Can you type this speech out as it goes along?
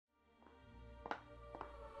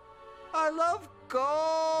love gold.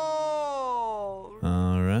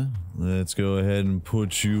 All right, let's go ahead and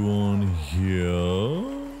put you on here.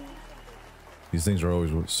 These things are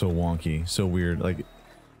always so wonky, so weird. Like,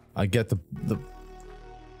 I get the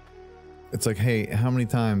it's like, hey,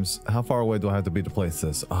 how far away do I have to be to place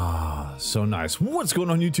this? Ah, so nice. What's going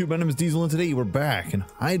on, YouTube? My name is Diesel, and today we're back in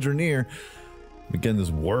Hydroneer. We're getting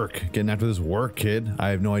after this work, kid. I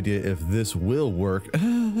have no idea if this will work, but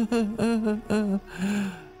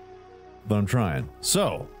I'm trying.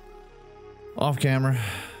 So, off camera,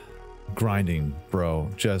 grinding, bro,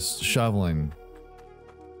 just shoveling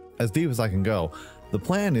as deep as I can go. The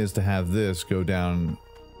plan is to have this go down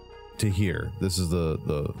to here. This is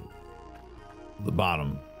the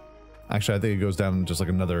bottom. Actually, I think it goes down just like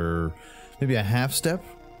another, maybe a half step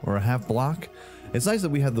or a half block. It's nice that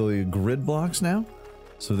we have the grid blocks now,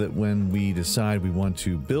 so that when we decide we want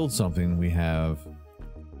to build something, we have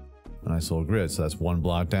a nice little grid. So that's 1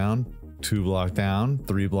 block down, 2 block down,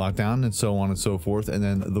 3 block down, and so on and so forth. And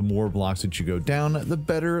then the more blocks that you go down, the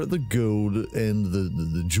better the gold and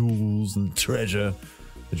the jewels and treasure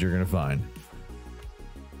that you're gonna find.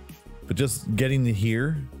 But just getting to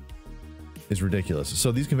here is ridiculous.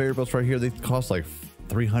 So these conveyor belts right here, they cost like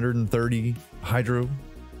 330 hydro.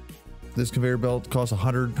 This conveyor belt costs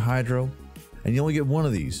 100 hydro, and you only get one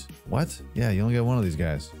of these. What? Yeah, you only get one of these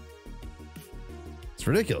guys. It's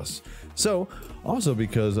ridiculous. So, also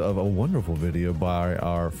because of a wonderful video by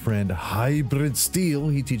our friend Hybrid Steel,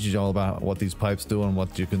 he teaches you all about what these pipes do and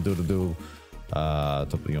what you can do to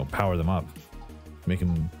power them up, make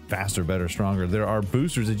them faster, better, stronger. There are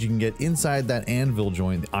boosters that you can get inside that anvil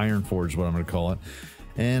joint, the iron forge is what I'm going to call it,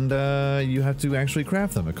 and you have to actually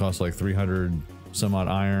craft them. It costs like 300 some odd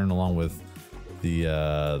iron, along with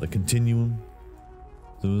the continuum.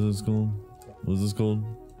 So what is this called? What is this called?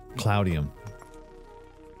 Cloudium.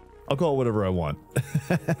 I'll call it whatever I want.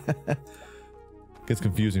 Gets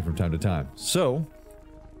confusing from time to time. So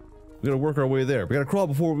we gotta work our way there. We gotta crawl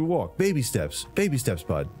before we walk. Baby steps,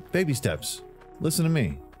 bud. Baby steps. Listen to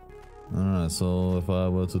me. All right, so if I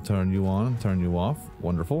were to turn you on, turn you off,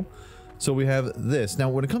 wonderful. So we have this. Now,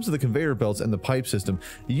 when it comes to the conveyor belts and the pipe system,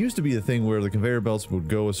 it used to be a thing where the conveyor belts would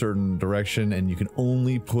go a certain direction and you can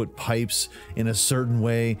only put pipes in a certain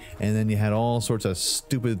way, and then you had all sorts of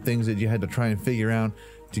stupid things that you had to try and figure out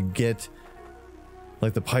to get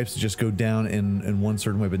like the pipes to just go down in one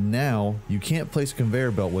certain way. But now you can't place a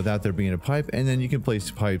conveyor belt without there being a pipe, and then you can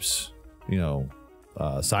place pipes, you know,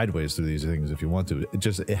 sideways through these things if you want to.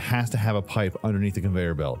 It has to have a pipe underneath the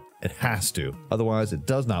conveyor belt. It has to, otherwise it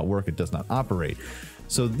does not work, it does not operate.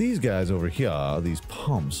 So these guys over here, these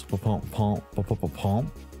pumps, pump.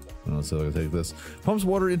 So I take this, pumps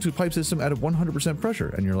water into a pipe system at a 100% pressure,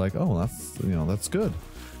 and you're like, oh, that's good.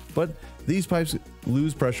 But these pipes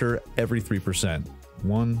lose pressure every 3%.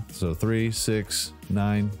 1, so 3, 6,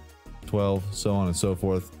 9, 12, so on and so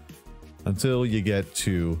forth, until you get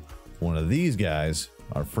to one of these guys,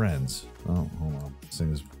 our friends. Oh, hold on. This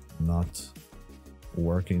thing is not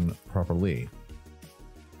working properly.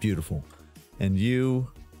 Beautiful. And you,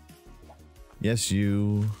 yes,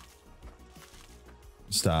 you,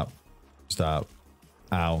 stop,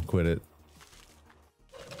 ow, quit it.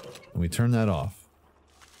 And we turn that off.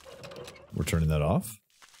 We're turning that off.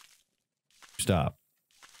 Stop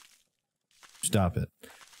it.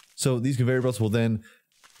 So these conveyor belts will then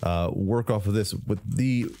work off of this with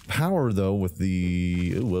the power, though, with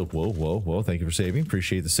the whoa, thank you for saving,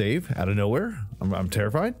 appreciate the save out of nowhere. I'm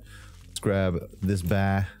terrified. Let's grab this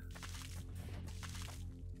bat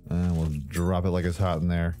and we'll drop it like it's hot in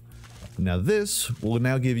there. Now this will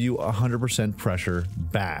now give you 100% pressure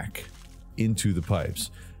back into the pipes,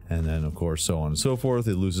 and then of course so on and so forth.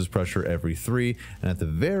 It loses pressure every 3, and at the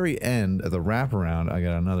very end of the wraparound, I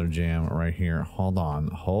got another jam right here. Hold on.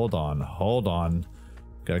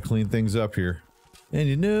 Gotta clean things up here. And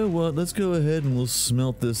you know what? Let's go ahead and we'll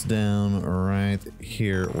smelt this down right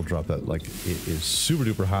here. We'll drop that like it is super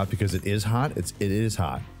duper hot, because it is hot. It is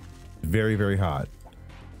hot. Very, very hot.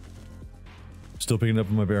 Still picking it up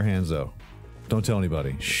with my bare hands though. Don't tell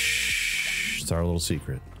anybody. Shh. It's our little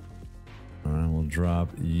secret. Alright, we'll drop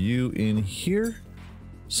you in here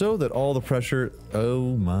so that all the pressure.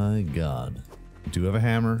 Oh my god. I do have a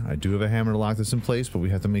hammer. I do have a hammer to lock this in place, but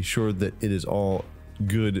we have to make sure that it is all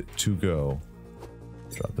good to go.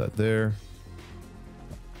 Drop that there.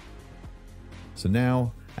 So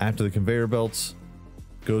now, after the conveyor belts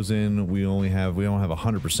goes in, we don't have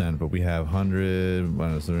 100%, but we have 100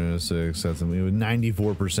 minus 36, that's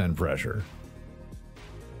 94% pressure.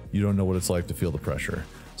 You don't know what it's like to feel the pressure.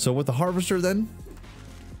 So with the harvester then,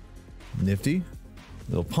 nifty,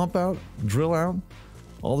 it'll pump out, drill out,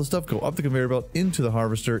 all the stuff go up the conveyor belt into the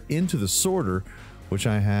harvester, into the sorter, which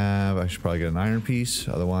I have. I should probably get an iron piece,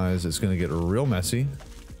 otherwise it's going to get real messy.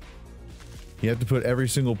 You have to put every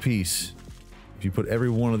single piece. If you put every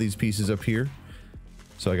one of these pieces up here.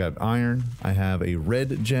 So I got iron, I have a red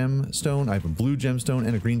gemstone, I have a blue gemstone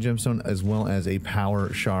and a green gemstone, as well as a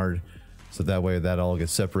power shard. So that way that all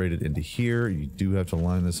gets separated into here. You do have to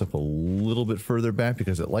line this up a little bit further back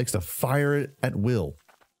because it likes to fire it at will.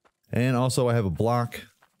 And also I have a block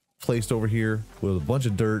placed over here with a bunch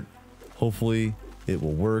of dirt. Hopefully it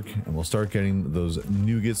will work and we'll start getting those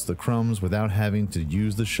nougats, the crumbs, without having to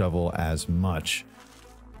use the shovel as much.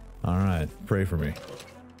 All right, pray for me.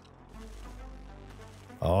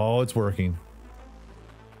 Oh, it's working.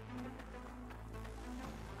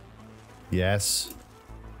 Yes.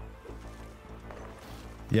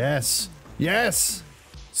 Yes. Yes.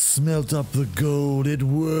 Smelt up the gold. It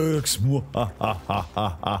works. Apparently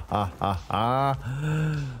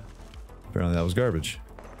that was garbage.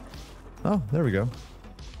 Oh, there we go.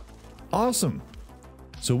 Awesome.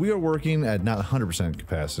 So we are working at not 100%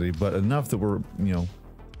 capacity, but enough that we're, you know,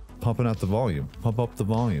 pumping out the volume. Pump up the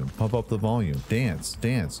volume. Pump up the volume. Dance.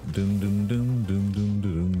 Dance. Dun dun dun dun dun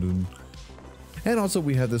dun dun. And also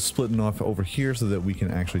we have this splitting off over here so that we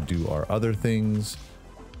can actually do our other things.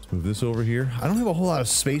 Let's move this over here. I don't have a whole lot of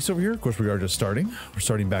space over here. Of course, we are just starting. We're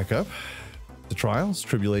starting back up. The trials,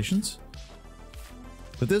 tribulations.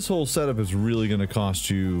 But this whole setup is really going to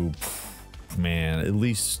cost you, man, at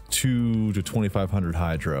least 2 to 2,500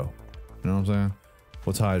 hydro. You know what I'm saying?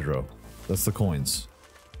 What's hydro? That's the coins.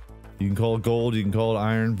 You can call it gold, you can call it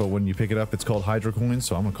iron, but when you pick it up, it's called hydro coins,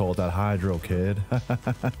 so I'm gonna call it that hydro, kid.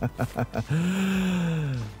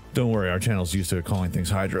 Don't worry, our channel's used to calling things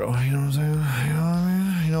hydro. You know what I'm saying? You know what I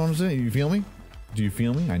mean? You know what I'm saying? You feel me? Do you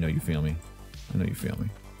feel me? I know you feel me. I know you feel me.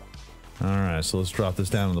 Alright, so let's drop this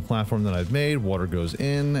down on the platform that I've made. Water goes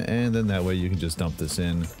in, and then that way you can just dump this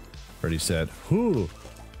in. Ready, set. Whoo!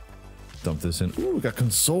 Dump this in. Ooh, we got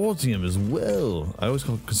consortium as well. I always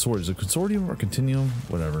call it consortium. Is it consortium or continuum?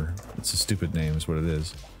 Whatever. It's a stupid name is what it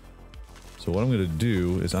is. So what I'm going to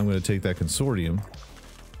do is I'm going to take that consortium.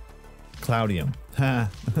 Cloudium.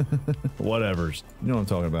 Ha! Whatevers. You know what I'm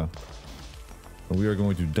talking about. And we are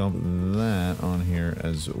going to dump that on here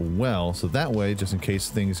as well. So that way, just in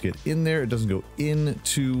case things get in there, it doesn't go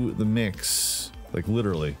into the mix. Like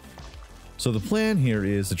literally. So the plan here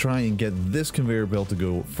is to try and get this conveyor belt to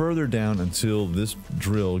go further down until this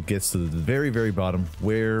drill gets to the very, very bottom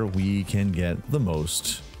where we can get the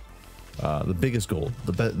most, the biggest gold,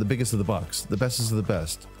 the biggest of the bucks, the bestest of the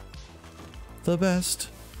best. The best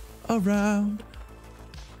around.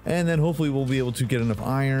 And then hopefully we'll be able to get enough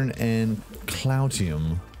iron and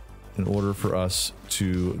cloutium in order for us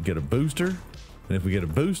to get a booster. And if we get a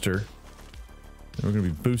booster, then we're going to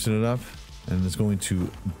be boosting it up. And it's going to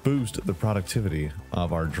boost the productivity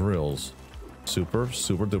of our drills super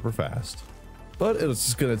duper fast. But it's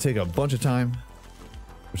just going to take a bunch of time,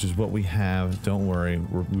 which is what we have. Don't worry,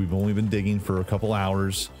 we've only been digging for a couple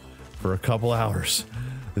hours.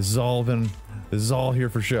 This is all here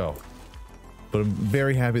for show. But I'm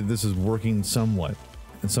very happy that this is working somewhat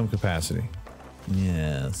in some capacity.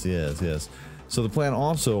 Yes. So the plan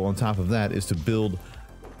also on top of that is to build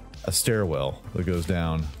a stairwell that goes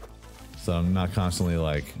down. So I'm not constantly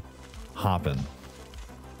like hopping.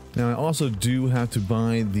 Now I also do have to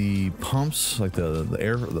buy the pumps, like the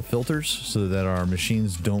air, the filters, so that our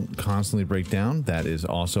machines don't constantly break down. That is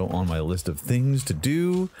also on my list of things to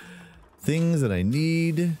do, things that I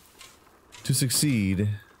need to succeed,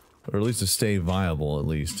 or at least to stay viable at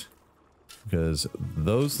least. Because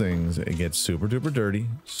those things, it gets super duper dirty,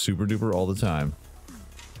 super duper all the time.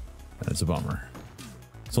 That's a bummer.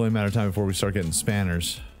 It's only a matter of time before we start getting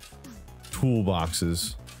spanners.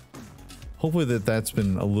 Toolboxes. Hopefully that's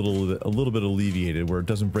been a little bit alleviated where it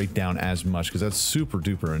doesn't break down as much, because that's super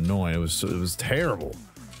duper annoying. It was terrible.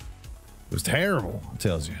 It was terrible, it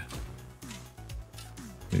tells you.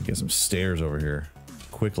 Need to get some stairs over here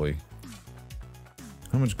quickly.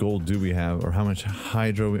 How much gold do we have, or how much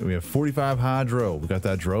hydro? We have 45 hydro. We got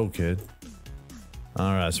that dro, kid.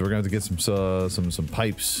 All right, so we're gonna have to get some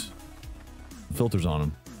pipes, filters on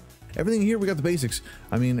them. Everything here, we got the basics.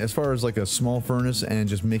 I mean, as far as like a small furnace and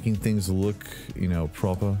just making things look, you know,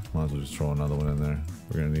 proper. Might as well just throw another one in there.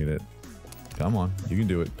 We're gonna need it. Come on, you can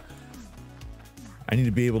do it. I need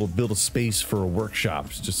to be able to build a space for a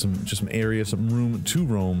workshop, just some area, some room to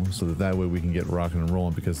roam, so that way we can get rocking and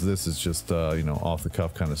rolling. Because this is just, you know, off the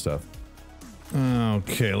cuff kind of stuff.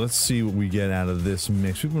 Okay, let's see what we get out of this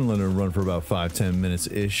mix. We've been letting it run for about 5-10 minutes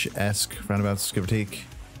ish, roundabouts, give or take.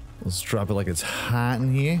 Let's drop it like it's hot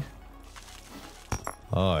in here.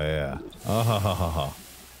 Oh yeah. Oh ha ha ha ha.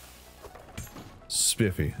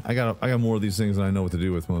 Spiffy. I got more of these things than I know what to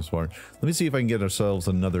do with most part. Let me see if I can get ourselves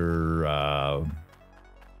another,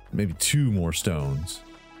 maybe 2 more stones.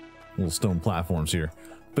 Little stone platforms here.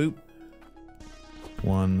 Boop.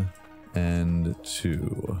 1 and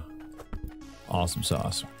 2. Awesome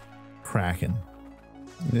sauce. Cracking.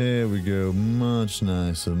 There we go. Much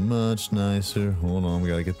nicer, much nicer. Hold on, we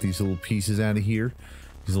gotta get these little pieces out of here.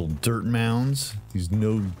 These little dirt mounds. These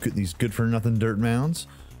good for nothing dirt mounds.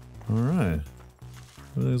 All right.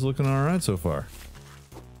 Everything's looking all right so far.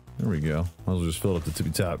 There we go. Might as well just fill it up the tippy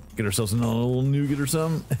top. Get ourselves another little nougat or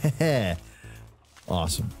something.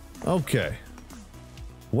 Awesome. Okay.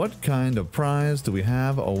 What kind of prize do we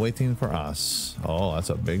have awaiting for us? Oh, that's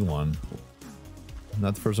a big one.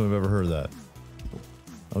 Not the first time I've ever heard that.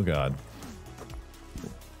 Oh god.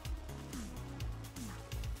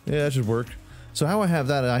 Yeah, that should work. So how I have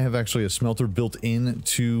that, I have actually a smelter built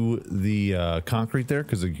into the concrete there,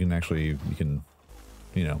 because you can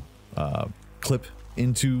you know, clip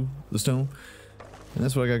into the stone. And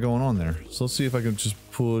that's what I got going on there. So let's see if I can just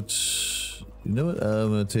put, you know what,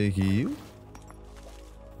 I'm gonna take you.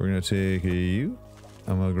 We're gonna take you.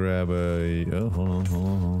 I'm gonna grab a, oh, hold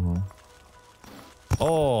on.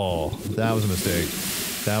 Oh, that was a mistake.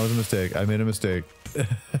 That was a mistake. I made a mistake.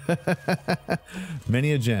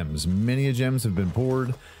 Many a gems have been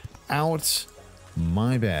poured out.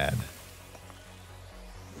 My bad.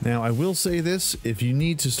 Now I will say this, if you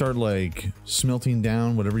need to start like smelting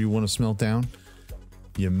down whatever you want to smelt down,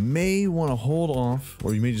 you may want to hold off,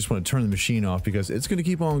 or you may just want to turn the machine off, because it's going to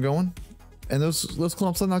keep on going and those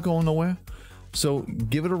clumps are not going nowhere. So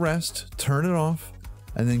give it a rest, turn it off,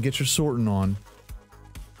 and then get your sorting on.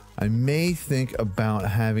 I may think about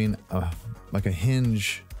having like a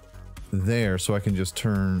hinge there, so I can just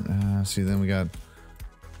turn, see, then we got,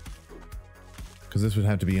 because this would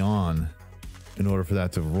have to be on in order for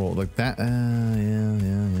that to roll like that. Yeah.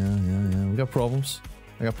 We got problems.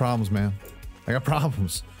 I got problems, man. I got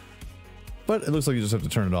problems. But it looks like you just have to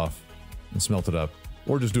turn it off and smelt it up,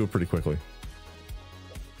 or just do it pretty quickly.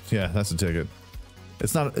 Yeah, that's the ticket.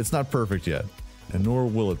 It's not perfect yet, and nor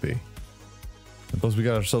will it be. And plus, we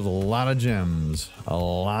got ourselves a lot of gems. A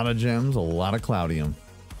lot of gems, a lot of cloudium.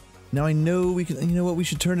 Now I know we can, you know what, we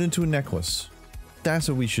should turn it into a necklace. That's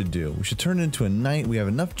what we should do. We should turn it into a knight. We have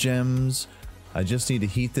enough gems. I just need to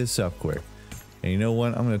heat this up quick. And you know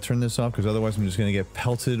what? I'm going to turn this off, because otherwise I'm just going to get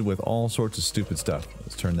pelted with all sorts of stupid stuff.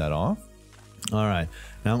 Let's turn that off. All right.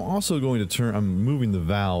 Now I'm also going to I'm moving the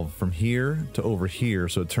valve from here to over here,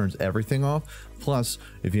 so it turns everything off. Plus,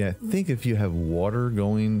 if you have water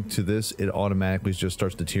going to this, it automatically just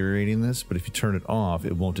starts deteriorating this. But if you turn it off,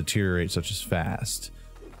 it won't deteriorate such as fast.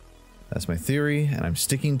 That's my theory, and I'm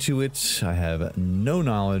sticking to it. I have no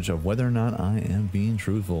knowledge of whether or not I am being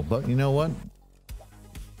truthful, but you know what?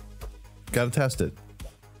 Gotta test it.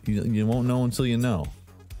 You won't know until you know.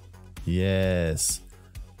 Yes.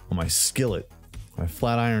 On my skillet. My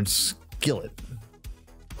flat iron skillet.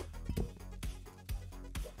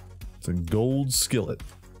 It's a gold skillet.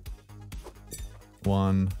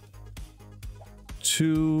 1,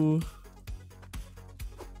 2.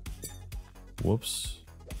 Whoops.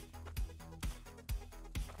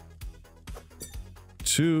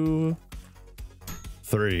 2,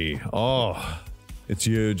 3. Oh, it's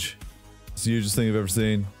huge. It's the hugest thing I've ever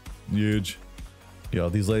seen. Huge. Yo,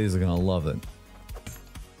 these ladies are gonna love it.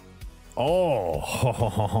 Oh.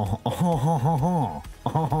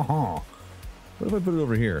 What if I put it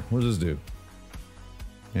over here? What does this do?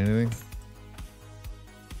 Anything?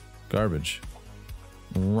 Garbage.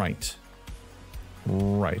 Right.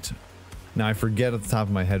 Right. Now I forget at the top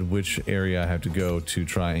of my head which area I have to go to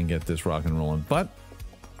try and get this rock and rolling, but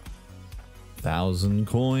 1,000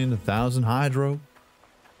 coin, 1,000 hydro.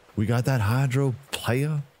 We got that hydro,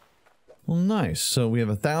 player. Well, nice. So we have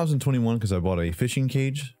 1,021 because I bought a fishing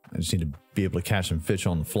cage. I just need to be able to catch some fish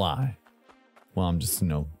on the fly. Well, I'm just, you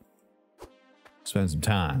know, spend some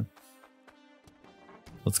time.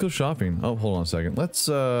 Let's go shopping. Oh, hold on a second. Let's,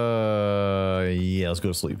 yeah, let's go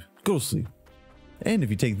to sleep. Go to sleep. And if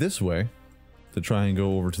you take this way to try and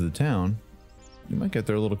go over to the town, you might get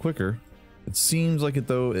there a little quicker. It seems like it,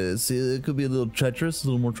 though, it could be a little treacherous, a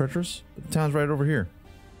little more treacherous. But the town's right over here.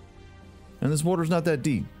 And this water's not that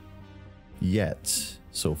deep. Yet.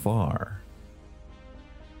 So far.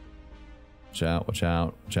 Watch out, watch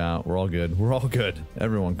out, watch out. We're all good. We're all good.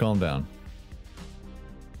 Everyone, calm down.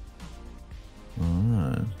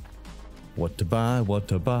 Alright. What to buy, what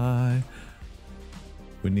to buy.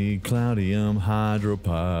 We need cloudium hydro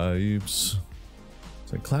pipes.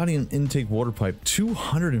 It's like cloudium intake water pipe,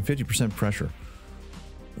 250% pressure.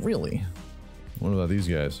 Really? What about these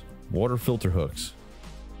guys? Water filter hooks.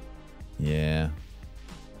 Yeah,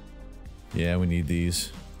 Yeah, we need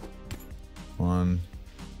these. 1.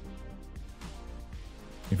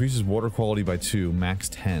 Increases water quality by 2, max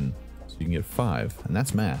 10. So you can get 5, and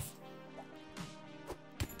that's math.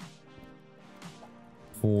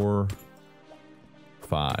 4,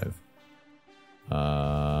 5.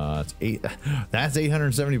 It's 8. That's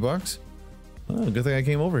 870 bucks. Oh, good thing I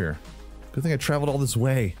came over here. Good thing I traveled all this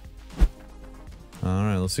way. All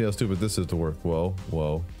right, let's see how stupid this is to work. Whoa,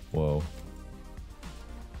 whoa, whoa.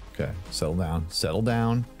 Okay, settle down, settle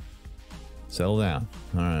down, settle down.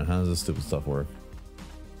 All right, how does this stupid stuff work?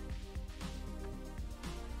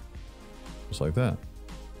 Just like that.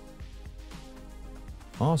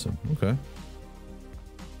 Awesome. Okay.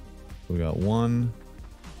 We got 1,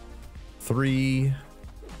 3,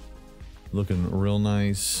 looking real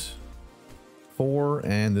nice. 4,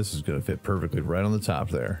 and this is gonna fit perfectly right on the top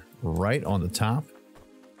there. Right on the top.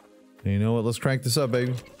 And you know what? Let's crank this up,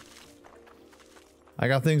 baby. I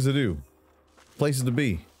got things to do. Places to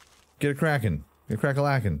be. Get it cracking. Get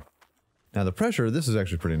crack-a-lacking. Now the pressure, this is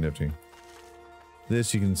actually pretty nifty.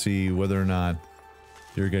 This you can see whether or not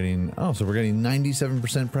you're getting, oh, so we're getting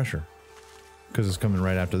 97% pressure. Because it's coming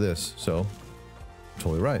right after this, so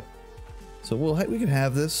totally right. So we can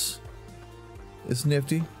have this. It's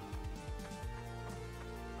nifty.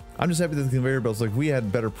 I'm just happy that the conveyor belts, like we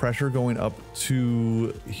had better pressure going up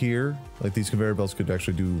to here. Like these conveyor belts could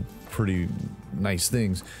actually do pretty nice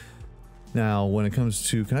things. Now, when it comes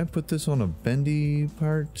to, can I put this on a bendy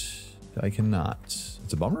part? I cannot.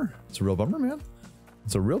 It's a bummer. It's a real bummer, man.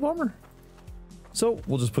 It's a real bummer. So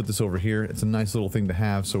we'll just put this over here. It's a nice little thing to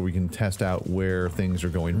have so we can test out where things are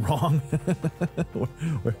going wrong.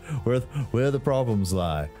 where the problems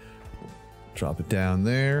lie. Drop it down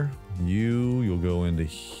there. You'll go into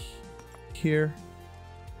here.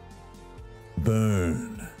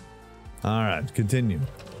 Burn. All right, continue.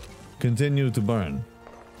 Continue to burn.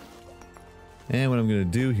 And what I'm going to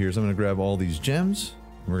do here is I'm going to grab all these gems.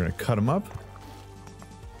 And we're going to cut them up.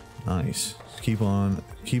 Nice. Just keep on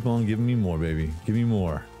giving me more, baby. Give me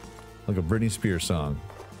more. Like a Britney Spears song.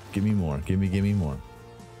 Give me more. Give me more.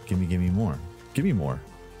 Give me more. Give me more.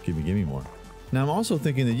 Give me more. Now I'm also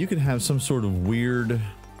thinking that you could have some sort of weird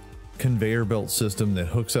conveyor belt system that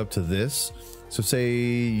hooks up to this. So say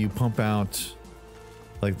you pump out,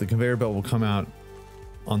 like the conveyor belt will come out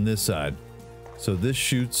on this side. So this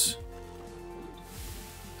shoots,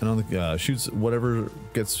 and on the shoots whatever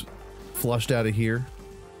gets flushed out of here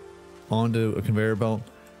onto a conveyor belt,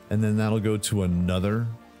 and then that'll go to another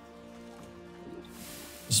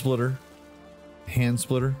splitter, hand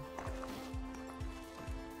splitter.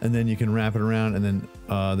 And then you can wrap it around, and then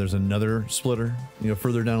there's another splitter, you know,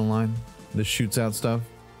 further down the line that shoots out stuff.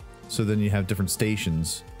 So then you have different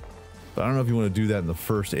stations. But I don't know if you want to do that in the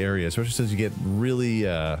first area, especially since you get really, you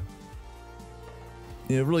know,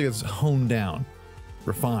 it really gets honed down,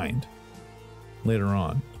 refined later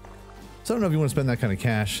on. So I don't know if you want to spend that kind of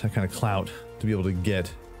cash, that kind of clout to be able to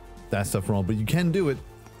get that stuff wrong, but you can do it.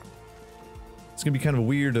 It's going to be kind of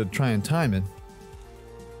weird to try and time it.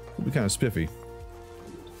 It'll be kind of spiffy.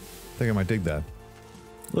 I think I might dig that.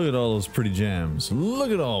 Look at all those pretty jams. Look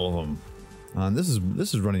at all of them. This is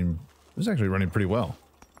actually running pretty well.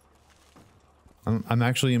 I'm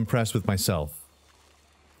actually impressed with myself.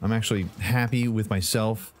 I'm actually happy with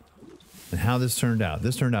myself and how this turned out.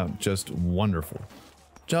 This turned out just wonderful.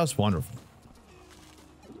 Just wonderful.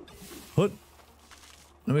 Then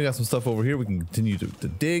we got some stuff over here we can continue to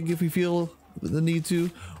dig if we feel the need to.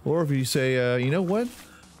 Or if you say, you know what?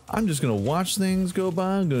 I'm just gonna watch things go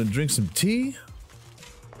by. I'm gonna drink some tea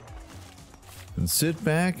and sit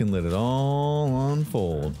back and let it all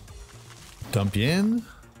unfold. Dump you in.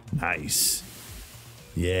 Nice.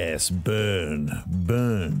 Yes, burn,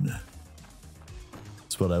 burn.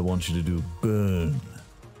 That's what I want you to do, burn.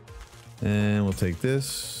 And we'll take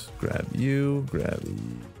this, grab you,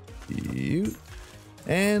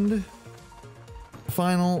 and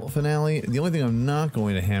finale. The only thing I'm not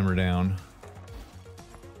going to hammer down.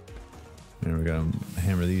 There we go.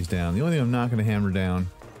 Hammer these down. The only thing I'm not going to hammer down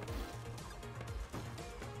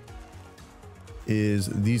is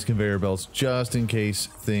these conveyor belts, just in case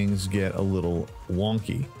things get a little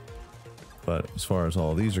wonky. But as far as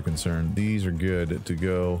all these are concerned, these are good to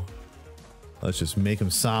go. Let's just make them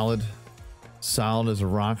solid. Solid as a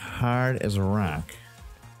rock, hard as a rock.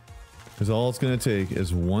 Because all it's going to take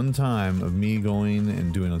is one time of me going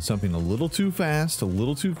and doing something a little too fast, a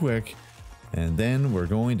little too quick, and then we're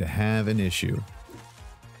going to have an issue.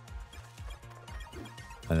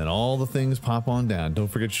 And then all the things pop on down. Don't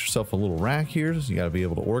forget yourself a little rack here. So you got to be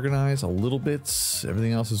able to organize a little bits.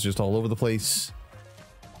 Everything else is just all over the place.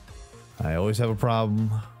 I always have a problem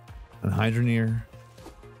in Hydroneer.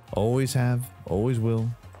 Always have, always will.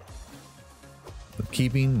 But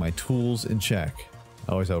keeping my tools in check.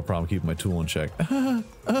 I always have a problem keeping my tool in check.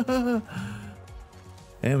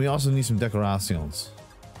 And we also need some decorations.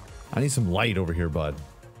 I need some light over here, bud.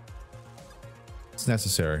 It's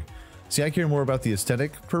necessary. See, I care more about the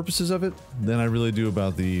aesthetic purposes of it than I really do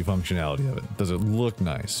about the functionality of it. Does it look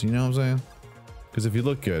nice? You know what I'm saying? Because if you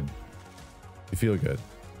look good, you feel good.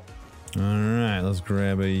 All right, let's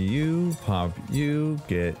grab a you, pop you,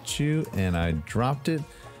 get you, and I dropped it.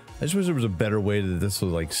 I just wish there was a better way that this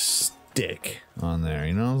would like stick on there.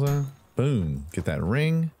 You know what I'm saying? Boom, get that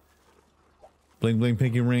ring. Bling bling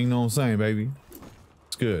pinky ring, know what I'm saying, baby?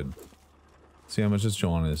 It's good. See how much this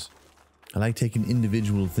John is. I like taking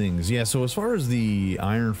individual things. Yeah, so as far as the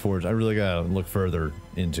Iron Forge, I really gotta look further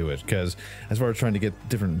into it, because as far as trying to get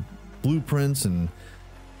different blueprints and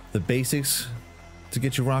the basics to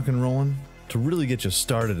get you rock and rolling, to really get you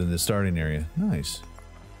started in the starting area. Nice.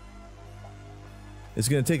 It's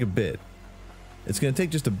gonna take a bit. It's gonna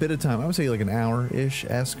take just a bit of time. I would say like an hour-ish,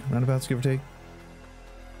 roundabouts, give or take.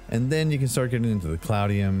 And then you can start getting into the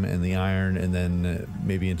Cloudium and the iron, and then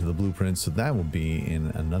maybe into the blueprints. So that will be in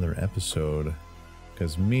another episode.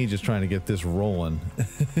 Because me just trying to get this rolling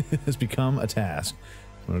has become a task.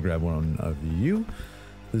 I'm going to grab one of you.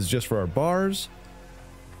 This is just for our bars.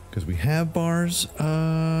 Because we have bars. You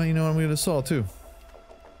know what, I'm going to saw too.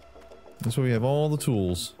 That's why we have all the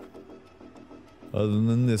tools. Other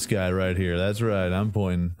than this guy right here. That's right, I'm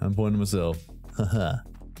pointing myself. Haha.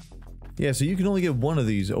 Yeah, so you can only get one of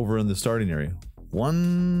these over in the starting area.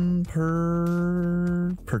 One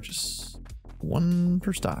per purchase. One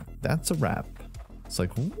per stock. That's a wrap. It's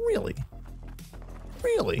like, really?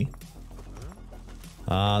 Really?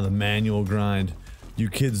 Ah, the manual grind. You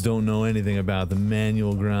kids don't know anything about the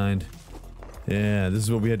manual grind. Yeah, this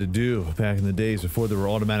is what we had to do back in the days before there were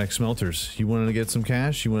automatic smelters. You wanted to get some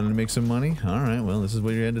cash? You wanted to make some money? Alright, well, this is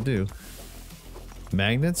what you had to do.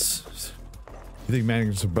 Magnets? You think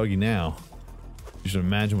magnets are buggy now? You should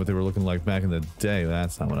imagine what they were looking like back in the day.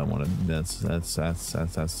 That's not what I wanted. That's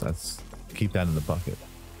keep that in the bucket.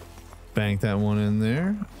 Bank that one in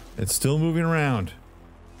there. It's still moving around.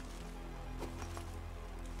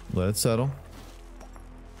 Let it settle.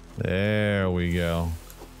 There we go.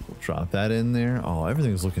 We'll drop that in there. Oh,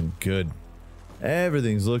 everything's looking good.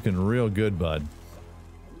 Everything's looking real good, bud.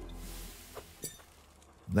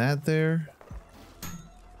 That there.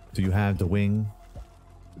 Do you have the wing?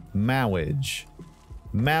 Marriage.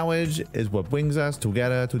 Marriage is what brings us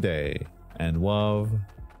together today. And love.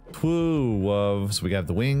 Woo, love. So we got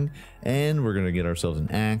the wing, and we're gonna get ourselves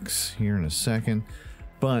an axe here in a second.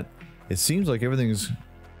 But it seems like everything's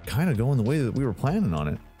kind of going the way that we were planning on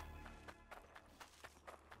it.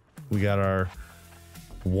 We got our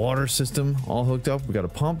water system all hooked up. We got a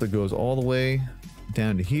pump that goes all the way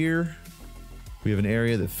down to here. We have an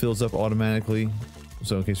area that fills up automatically.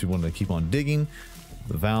 So in case we wanted to keep on digging,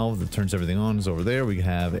 the valve that turns everything on is over there. We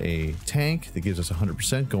have a tank that gives us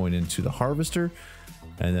 100% going into the harvester.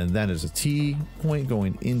 And then that is a T point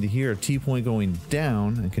going into here, a T point going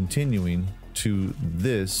down and continuing to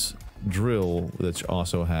this drill, which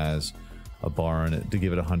also has a bar in it to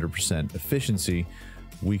give it 100% efficiency.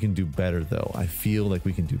 We can do better though. I feel like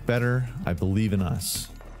we can do better. I believe in us.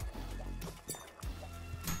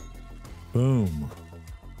 Boom.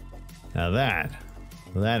 Now that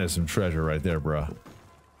is some treasure right there, bruh.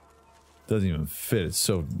 Doesn't even fit. It's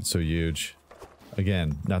so huge.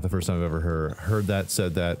 Again, not the first time I've ever heard that,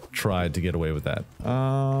 said that, tried to get away with that.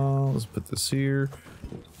 Let's put this here.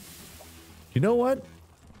 You know what?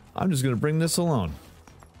 I'm just gonna bring this alone.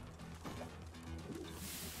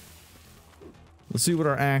 Let's see what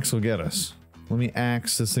our axe will get us. Let me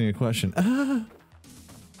axe this thing a question.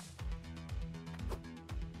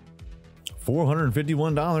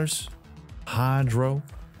 $451. Hydro.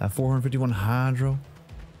 That 451 hydro.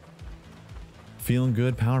 Feeling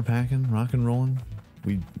good, power packing, rock and rolling.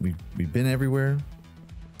 We've been everywhere.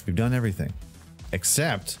 We've done everything.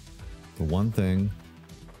 Except the one thing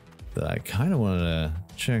that I kind of wanted to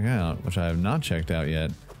check out, which I have not checked out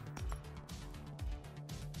yet.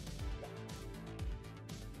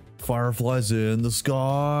 Fireflies in the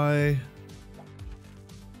sky.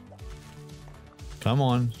 Come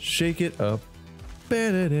on, shake it up.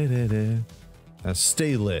 Now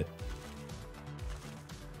stay lit.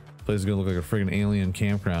 Place is gonna look like a friggin' alien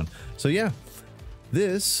campground. So yeah,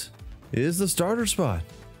 this is the starter spot.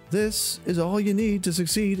 This is all you need to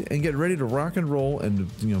succeed and get ready to rock and roll and,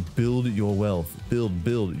 you know, build your wealth. Build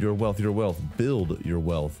your wealth, build your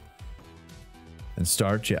wealth. And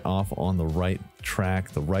start you off on the right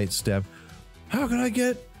track, the right step. How can I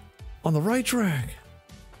get on the right track?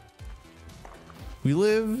 We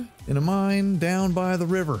live in a mine down by the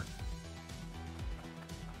river.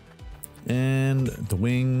 And the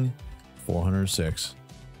wing, 406.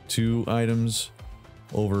 2 items,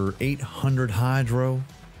 over 800 hydro.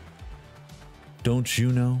 Don't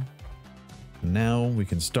you know? Now we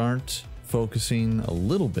can start focusing a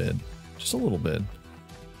little bit, just a little bit,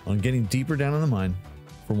 on getting deeper down in the mine,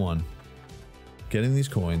 for one. Getting these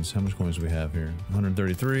coins. How much coins do we have here?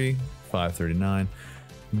 133, 539.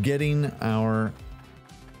 Getting our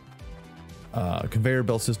conveyor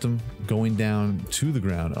belt system going down to the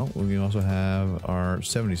ground. Oh, we also have our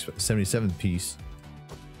 77th piece,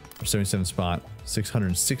 or 77th spot,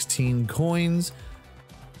 616 coins.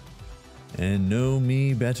 And know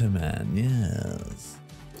me better, man. Yes.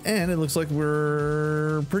 And it looks like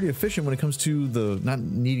we're pretty efficient when it comes to the not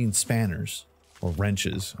needing spanners or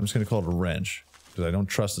wrenches. I'm just going to call it a wrench because I don't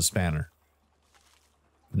trust the spanner.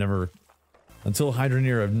 Never, until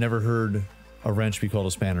Hydroneer, I've never heard a wrench be called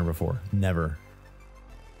a spanner before. Never.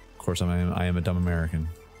 Of course, I am a dumb American.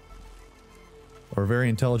 Or a very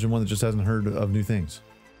intelligent one that just hasn't heard of new things.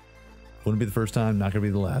 Wouldn't be the first time, not gonna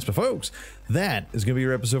be the last. But folks, that is gonna be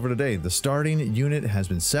your episode for today. The starting unit has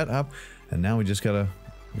been set up, and now we just gotta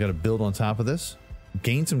build on top of this,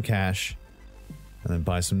 gain some cash, and then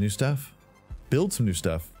buy some new stuff. Build some new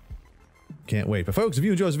stuff. Can't wait. But folks, if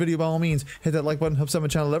you enjoyed this video, by all means, hit that like button, helps out my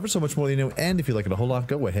channel ever so much more than you know. And if you like it a whole lot,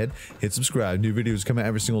 go ahead, hit subscribe. New videos come out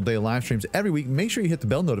every single day, live streams every week. Make sure you hit the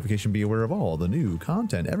bell notification, be aware of all the new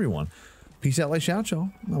content, everyone. Peace out, like, shout, y'all.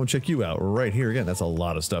 I will check you out right here again. That's a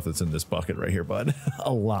lot of stuff that's in this bucket right here, bud.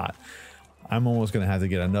 A lot. I'm almost going to have to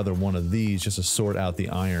get another one of these just to sort out the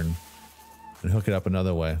iron and hook it up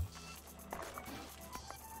another way.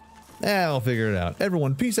 I'll figure it out.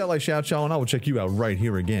 Everyone, peace out, like, shout, y'all, and I will check you out right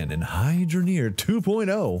here again in Hydroneer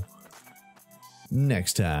 2.0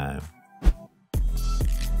 next time.